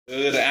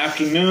Good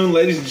afternoon,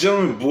 ladies and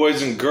gentlemen,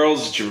 boys and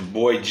girls. It's your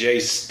boy Jay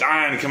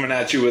Stein coming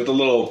at you with a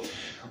little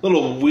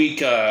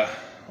week, well,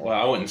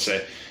 I wouldn't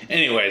say.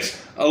 Anyways,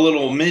 a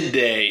little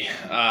midday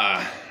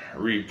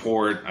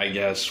report, I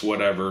guess,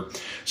 whatever.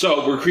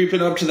 So we're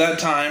creeping up to that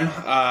time.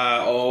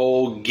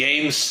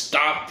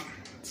 GameStop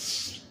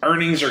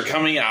earnings are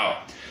coming out.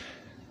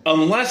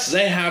 Unless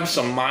they have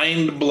some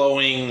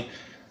mind-blowing,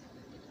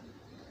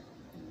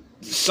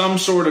 some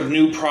sort of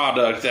new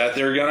product that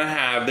they are going to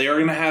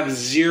have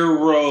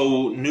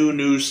zero new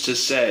news to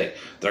say.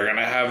 They're going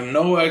to have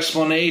no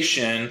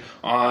explanation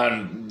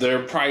on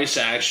their price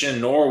action,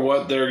 nor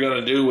what they're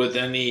going to do with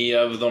any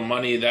of the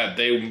money that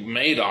they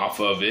made off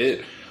of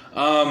it.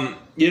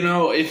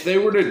 If they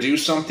were to do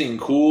something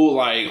cool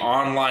like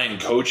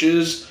online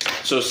coaches,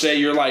 so say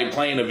you're like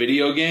playing a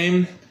video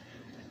game,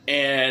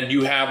 and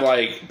you have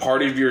like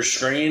part of your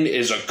screen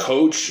is a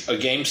coach, a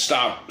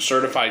GameStop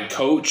certified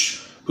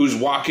coach, who's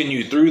walking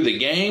you through the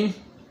game.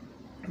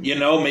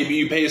 Maybe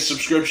you pay a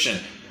subscription.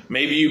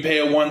 Maybe you pay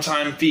a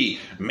one-time fee.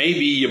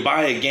 Maybe you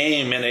buy a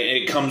game and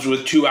it comes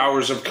with 2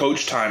 hours of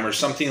coach time or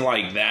something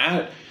like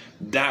that.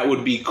 That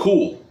would be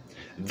cool.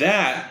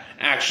 That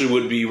actually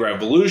would be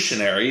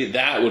revolutionary.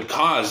 That would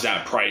cause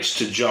that price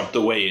to jump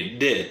the way it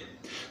did.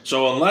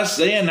 So unless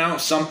they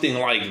announce something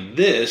like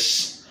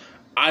this,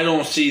 I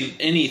don't see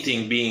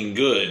anything being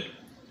good.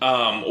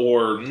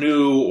 Or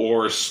new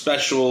or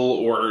special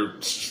or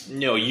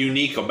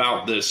unique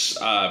about this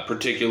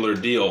particular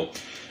deal.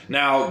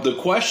 Now, the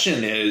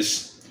question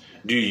is,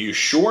 do you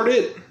short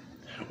it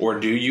or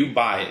do you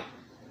buy it?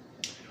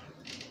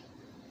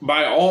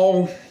 By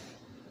all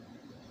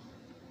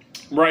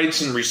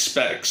rights and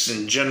respects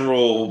and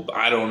general,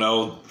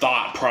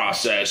 thought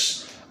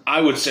process, I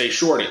would say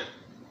short it.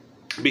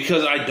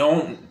 Because I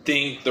don't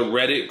think the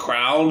Reddit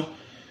crowd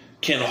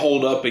can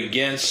hold up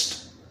against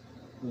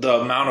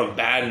the amount of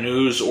bad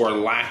news or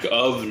lack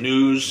of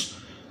news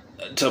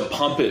to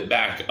pump it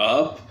back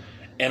up.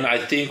 And I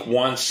think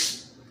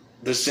once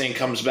this thing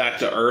comes back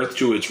to earth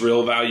to its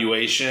real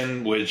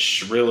valuation,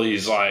 which really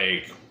is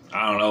like,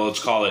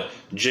 let's call it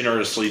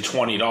generously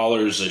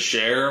 $20 a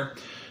share.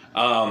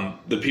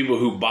 The people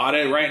who bought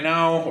it right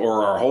now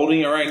or are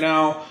holding it right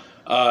now,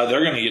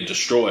 they're going to get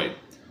destroyed.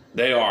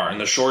 They are. And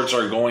the shorts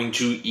are going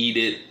to eat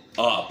it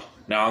up.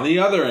 Now, on the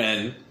other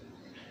end,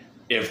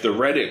 if the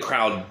Reddit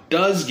crowd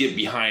does get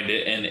behind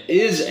it and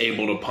is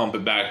able to pump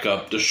it back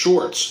up, the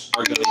shorts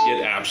are going to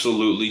get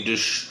absolutely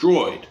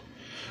destroyed.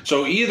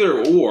 So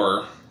either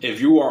or,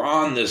 if you are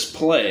on this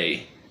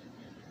play,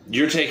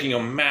 you're taking a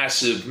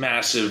massive,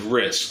 massive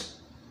risk.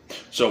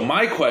 So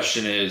my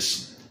question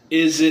is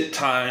it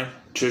time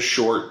to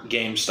short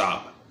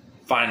GameStop?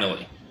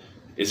 Finally.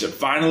 Is it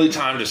finally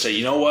time to say,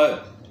 you know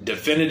what?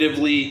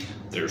 Definitively,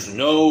 there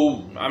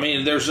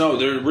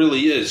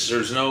really is.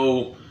 There's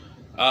no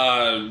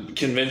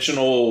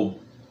conventional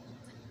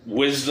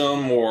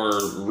wisdom or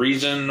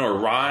reason or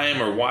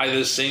rhyme or why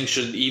this thing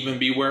should even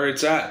be where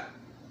it's at.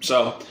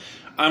 So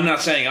I'm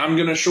not saying I'm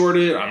going to short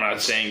it. I'm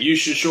not saying you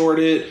should short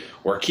it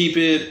or keep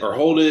it or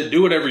hold it.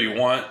 Do whatever you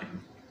want.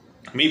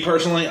 Me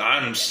personally,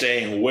 I'm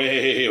staying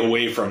way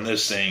away from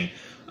this thing,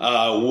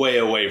 way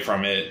away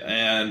from it.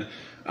 And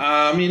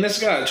it's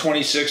got a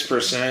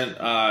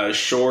 26%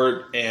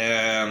 short,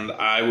 and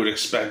I would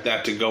expect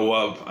that to go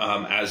up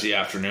as the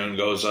afternoon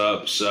goes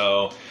up.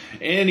 So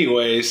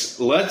anyways,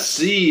 let's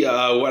see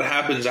what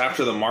happens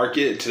after the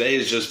market. Today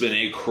has just been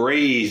a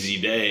crazy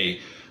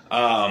day.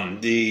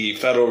 The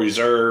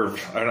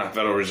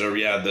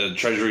the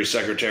Treasury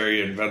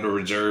Secretary and Federal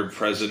Reserve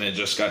President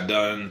just got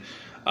done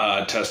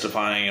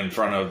testifying in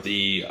front of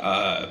the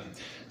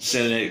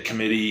Senate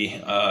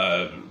Committee,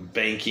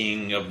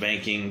 Banking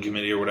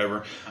Committee or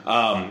whatever,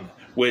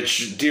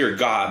 which, dear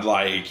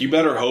God, you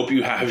better hope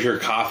you have your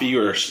coffee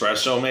or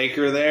espresso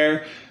maker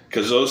there,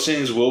 because those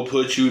things will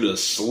put you to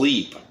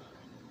sleep.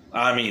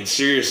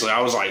 Seriously,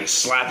 I was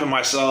slapping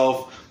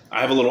myself.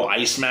 I have a little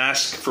ice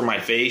mask for my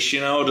face,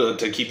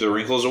 to keep the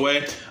wrinkles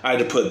away. I had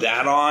to put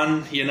that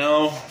on,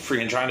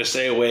 freaking trying to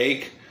stay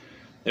awake.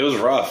 It was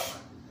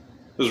rough.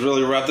 It was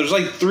really rough. There's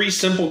 3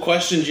 simple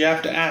questions you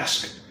have to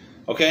ask.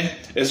 Okay?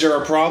 Is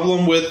there a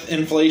problem with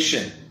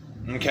inflation?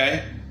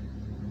 Okay?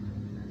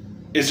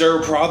 Is there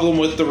a problem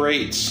with the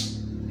rates?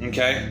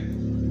 Okay?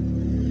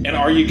 And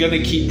are you going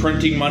to keep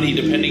printing money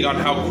depending on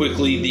how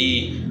quickly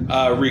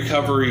the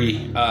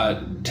recovery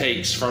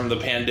takes from the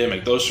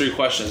pandemic? Those 3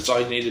 questions. That's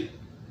all you needed.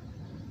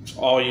 That's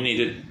all you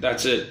needed.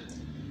 That's it.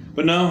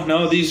 But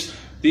no, these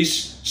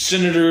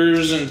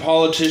senators and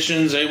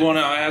politicians, they want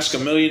to ask a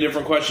million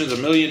different questions, a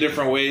million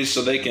different ways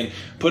so they can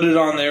put it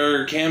on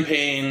their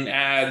campaign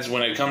ads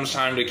when it comes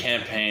time to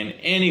campaign.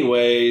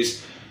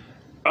 Anyways,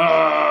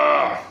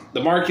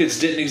 the markets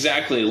didn't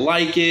exactly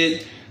like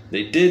it.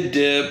 They did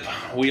dip.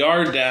 We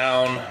are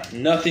down.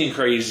 Nothing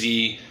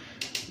crazy.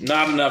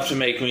 Not enough to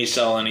make me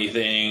sell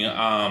anything.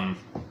 I'm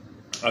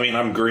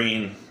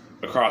green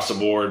across the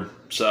board.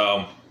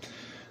 So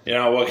you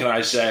know, what can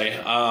I say?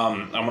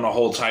 I'm going to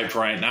hold tight for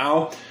right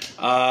now.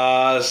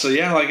 So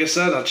yeah, like I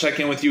said, I'll check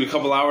in with you a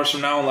couple hours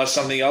from now unless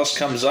something else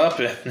comes up.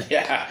 And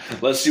yeah,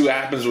 let's see what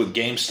happens with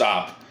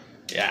GameStop.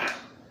 Yeah,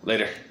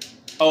 later.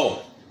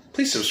 Oh,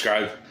 please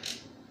subscribe.